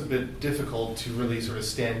almost a bit difficult to really sort of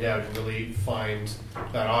stand out and really find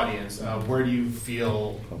that audience. Where do you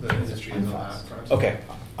feel the industry is on that front? Okay.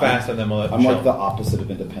 Fast, and then we'll let I'm Michelle. like the opposite of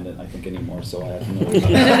independent, I think, anymore, so I have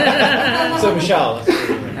no... So Michelle, let's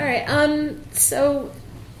All right. So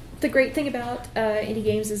the great thing about indie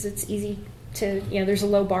games is it's easy to, there's a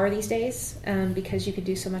low bar these days because you could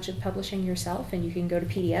do so much of publishing yourself, and you can go to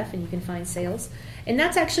PDF and you can find sales. And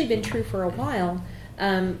that's actually been true for a while.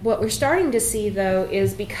 What we're starting to see, though,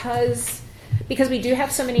 is because we do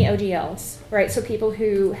have so many OGLs, right? So people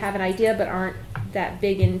who have an idea but aren't that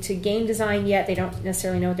big into game design yet, they don't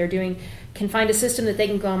necessarily know what they're doing, can find a system that they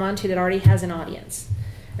can glom onto that already has an audience,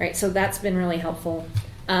 right? So that's been really helpful.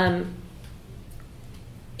 And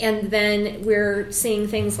then we're seeing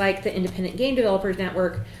things like the Independent Game Developers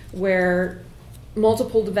Network, where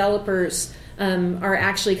multiple developers are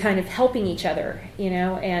actually kind of helping each other,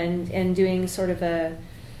 and doing sort of a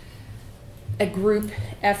group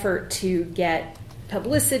effort to get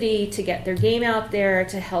publicity, to get their game out there,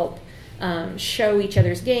 to help show each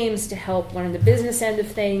other's games, to help learn the business end of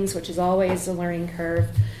things, which is always a learning curve.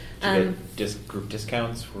 Just group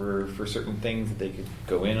discounts for certain things that they could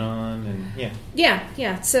go in on, and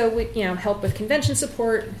yeah. So we help with convention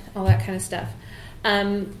support, all that kind of stuff.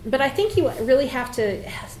 But I think you really have to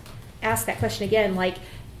ask that question again, like,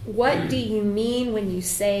 what do you mean when you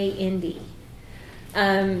say indie?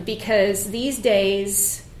 Because these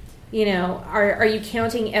days, are you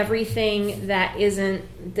counting everything that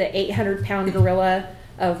isn't the 800-pound gorilla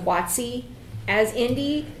of WotC as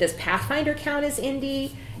indie? Does Pathfinder count as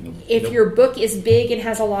indie? If your book is big and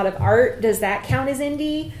has a lot of art, does that count as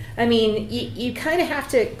indie? I mean, you kind of have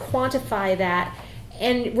to quantify that.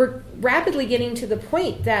 And we're rapidly getting to the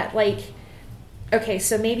point that, like, okay,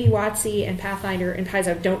 so maybe WotC and Pathfinder and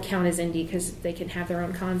Paizo don't count as indie because they can have their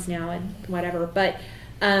own cons now and whatever. But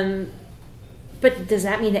does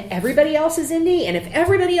that mean that everybody else is indie? And if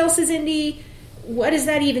everybody else is indie, what does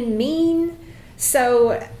that even mean?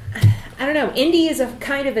 So I don't know. Indie is a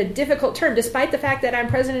kind of a difficult term, despite the fact that I'm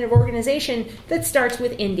president of an organization that starts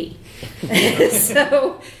with indie.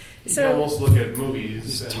 You can almost look at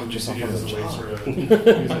movies and movie studios as a way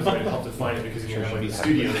to help define it, because you have like the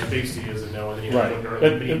studios, the big studios that know, and then you have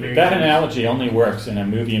Right. like That analogy only works in a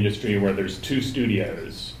movie industry where there's 2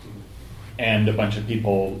 studios and a bunch of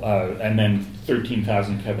people, and then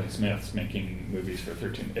 13,000 Kevin Smiths making movies for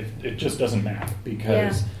 13. It just doesn't matter,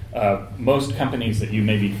 because most companies that you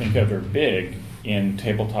maybe think of are big in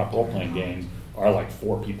tabletop role-playing games are like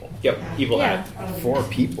 4 people. Yep, people Yeah. have it. 4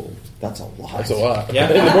 people. That's a lot. That's a lot. Yeah.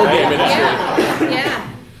 In the board game industry. Yeah.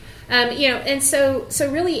 And so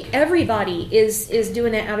really everybody is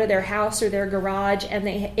doing it out of their house or their garage, and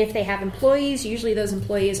if they have employees, usually those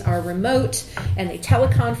employees are remote and they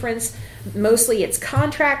teleconference. Mostly it's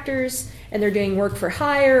contractors, and they're doing work for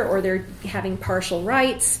hire, or they're having partial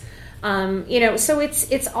rights. So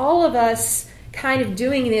it's all of us kind of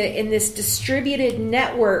doing it in this distributed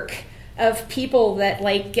network of people that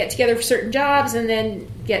like get together for certain jobs and then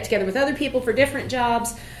get together with other people for different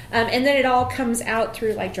jobs. And then it all comes out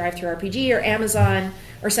through like DriveThruRPG or Amazon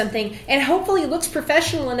or something. And hopefully it looks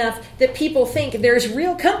professional enough that people think there's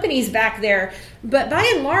real companies back there. But by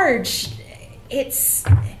and large, it's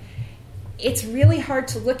really hard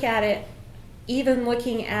to look at it, even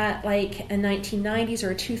looking at like a 1990s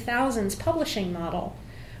or a 2000s publishing model,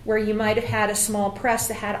 where you might have had a small press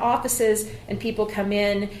that had offices and people come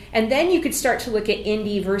in, and then you could start to look at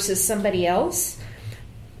indie versus somebody else.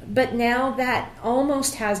 But now that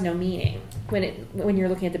almost has no meaning when you're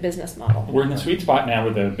looking at the business model. We're in the sweet spot now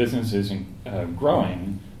where the business is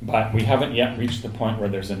growing, but we haven't yet reached the point where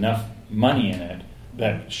there's enough money in it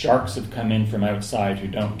that sharks have come in from outside who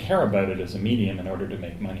don't care about it as a medium in order to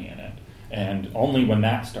make money in it. And only when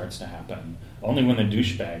that starts to happen, only when the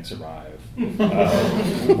douchebags arrive,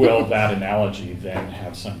 will that analogy then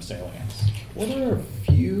have some salience. Well, there are a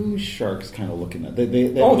few sharks kind of looking at. They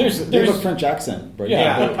there's have a French accent, right?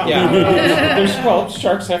 Well,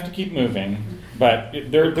 sharks have to keep moving, but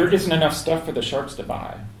there isn't enough stuff for the sharks to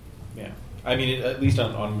buy. Yeah, I mean, at least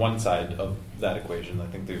on one side of that equation, I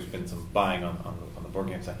think there's been some buying on the board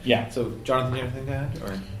game side. Yeah. So, Jonathan, you have anything to add?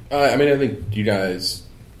 Or? I think you guys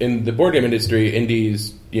in the board game industry,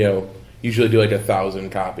 indies, usually do like 1,000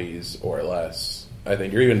 copies or less. I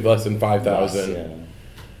think, or even less than 5,000. Yeah.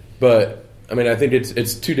 But I think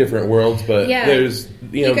it's 2 different worlds. But there's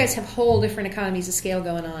you guys have whole different economies of scale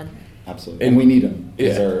going on. Absolutely, and we need them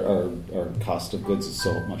because our cost of goods is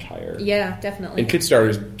so much higher. Yeah, definitely. And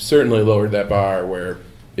Kickstarter's certainly lowered that bar where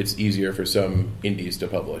it's easier for some indies to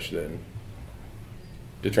publish than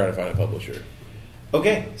to try to find a publisher.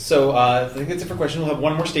 Okay, so I think that's it for questions. We'll have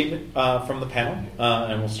one more statement from the panel,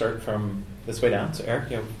 and we'll start from this way down. So, Eric,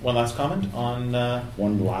 you have one last comment on...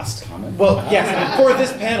 One last comment? Well, yes, for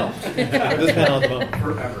this panel. For this panel at the moment.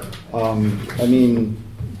 Forever.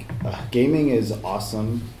 Gaming is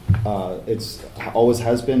awesome. It's always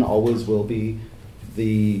has been, always will be.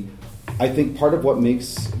 I think part of what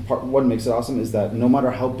makes it awesome is that no matter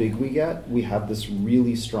how big we get, we have this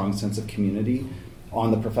really strong sense of community on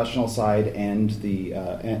the professional side and the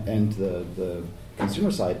consumer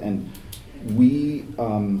side, and we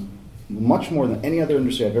much more than any other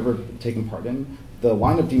industry I've ever taken part in, the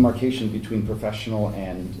line of demarcation between professional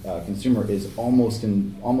and consumer is almost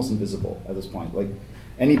invisible at this point. Like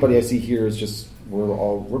anybody I see here is just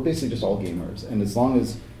we're basically just all gamers, and as long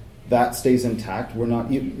as that stays intact, we're not,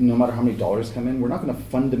 no matter how many dollars come in, we're not going to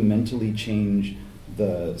fundamentally change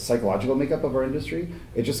the psychological makeup of our industry.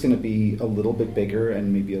 It's just going to be a little bit bigger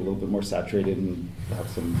and maybe a little bit more saturated and have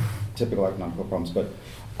some typical economical problems. But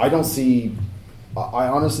I honestly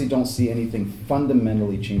don't see anything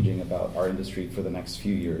fundamentally changing about our industry for the next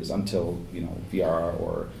few years until VR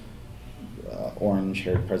or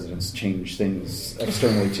orange-haired presidents change things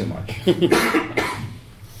externally too much.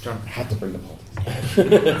 John, I had to bring the politics.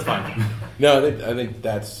 That's fine. No, I think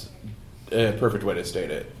that's a perfect way to state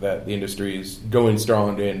it, that the industry is going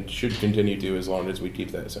strong and should continue to as long as we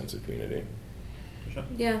keep that sense of community.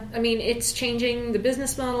 Yeah, it's changing the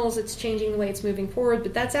business models, it's changing the way it's moving forward,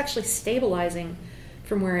 but that's actually stabilizing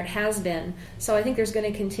from where it has been. So I think there's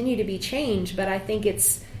going to continue to be change, but I think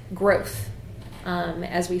it's growth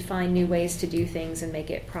as we find new ways to do things and make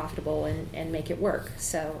it profitable and make it work.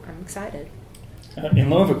 So I'm excited. In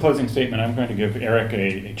lieu of a closing statement, I'm going to give Eric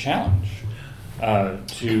a challenge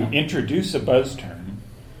to introduce a buzz term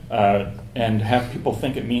and have people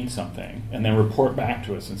think it means something, and then report back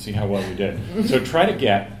to us and see how well we did. So try to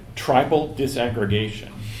get tribal disaggregation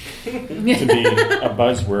to be a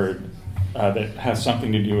buzzword that has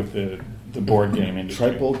something to do with the board game industry.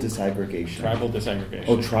 Tribal disaggregation. Tribal disaggregation.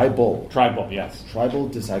 Oh, tribal. Tribal, yes. Tribal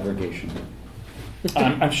disaggregation.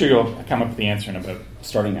 I'm sure you'll come up with the answer in about...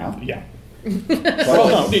 Starting now? Yeah.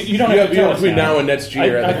 Well, no, you don't have to tell us between now and next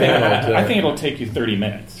year. I think it'll take you 30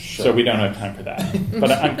 minutes, so we don't have time for that.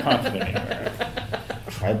 But I'm confident in it.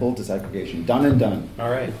 Tribal disaggregation. Done and done. All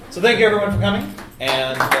right. So thank you, everyone, for coming.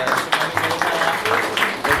 And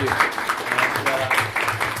Thank you.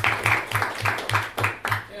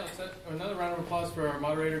 Yeah, let's have another round of applause for our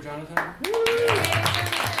moderator, Jonathan.